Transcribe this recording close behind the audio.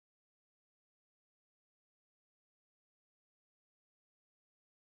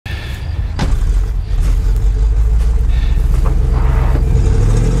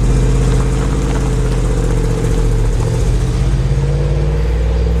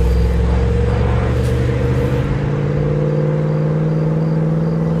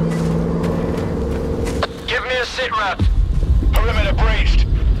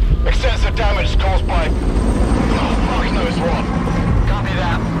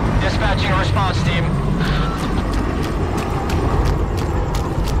response team.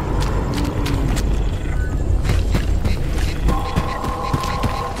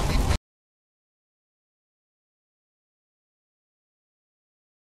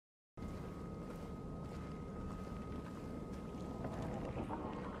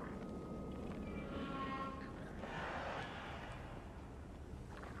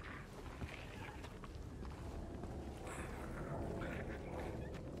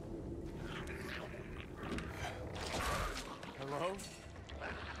 Hello?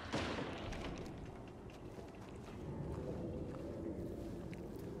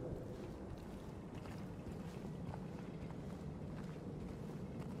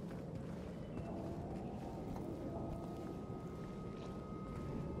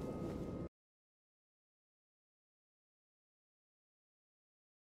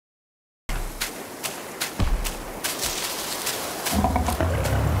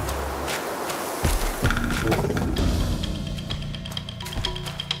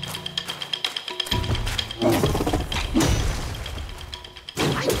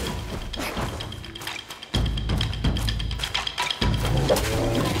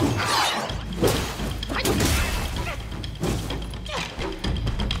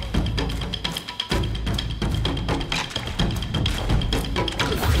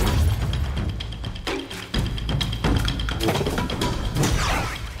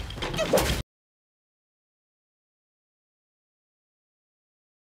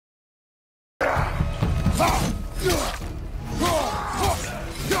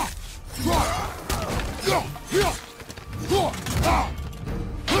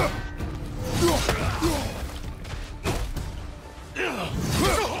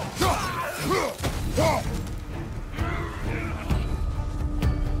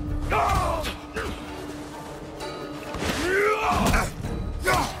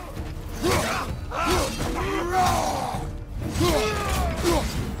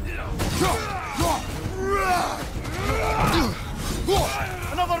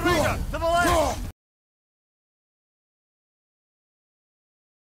 Another ringer! To the left!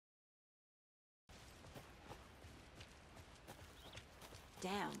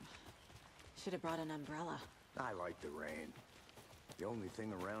 Damn. Should have brought an umbrella. I like the rain. The only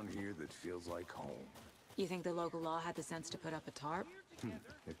thing around here that feels like home. You think the local law had the sense to put up a tarp?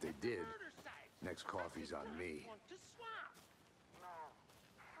 If they did, next coffee's on me.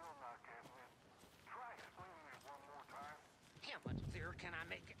 How much clearer can I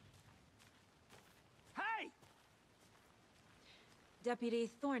make it? Hey! Deputy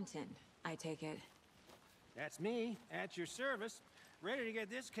Thornton, I take it. That's me, at your service, ready to get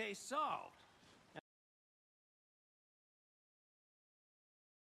this case solved.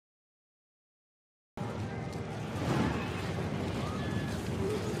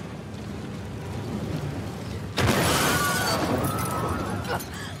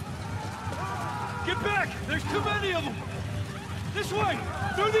 Get back! There's too many of them! This way!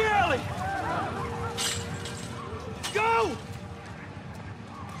 Through the alley! Go!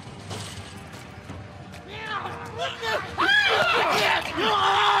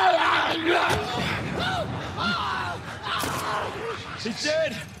 He's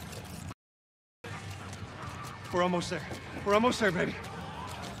dead! We're almost there. We're almost there, baby.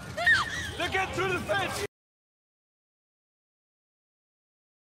 They're getting through the fence!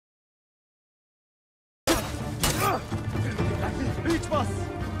 Each bus!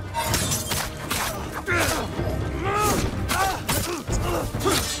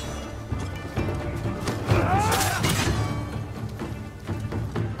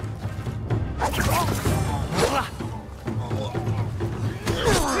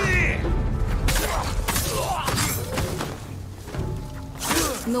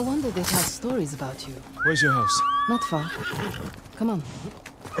 No wonder they tell stories about you. Where's your house? Not far. Come on.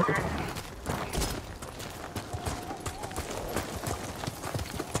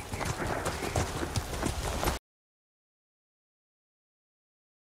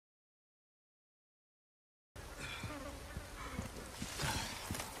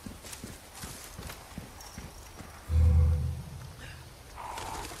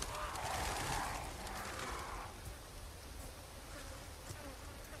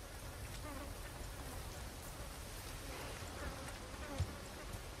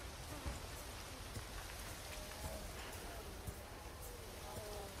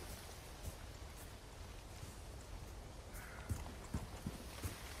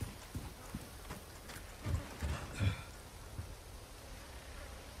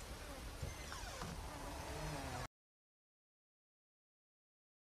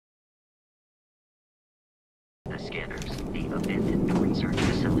 The scanners. The abandoned research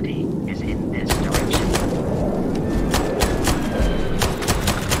facility is in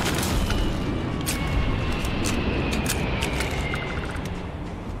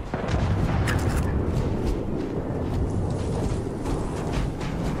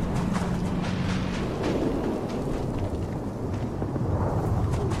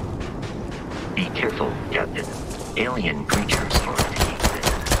alien creatures for the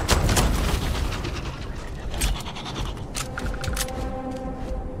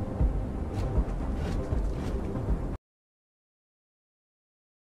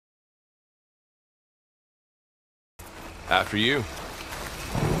After you.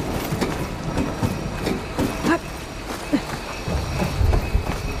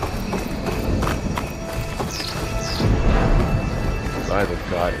 By the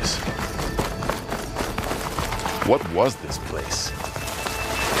goddess. What was this place?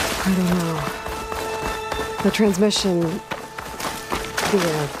 I don't know. The transmission...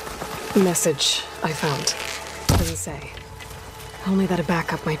 the message I found doesn't say. Only that a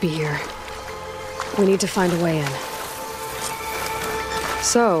backup might be here. We need to find a way in.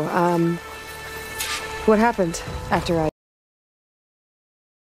 So, what happened after I...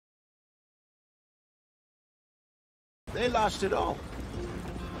 They lost it all.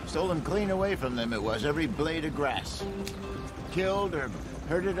 Stolen clean away from them it was, every blade of grass. Killed or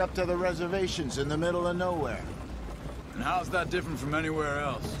herded up to the reservations in the middle of nowhere. And how's that different from anywhere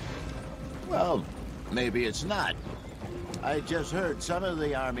else? Well, maybe it's not. I just heard some of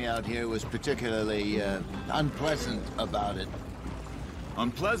the army out here was particularly, unpleasant about it.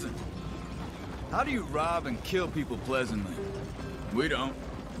 Unpleasant? How do you rob and kill people pleasantly? We don't,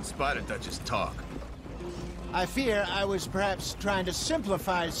 in spite of Dutch's talk. I fear I was perhaps trying to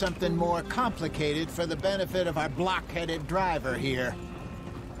simplify something more complicated for the benefit of our block-headed driver here.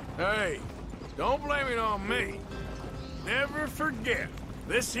 Hey, don't blame it on me. Never forget,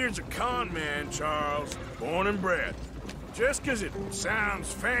 this here's a con man, Charles, born and bred. Just 'cause it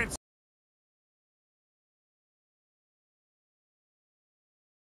sounds fancy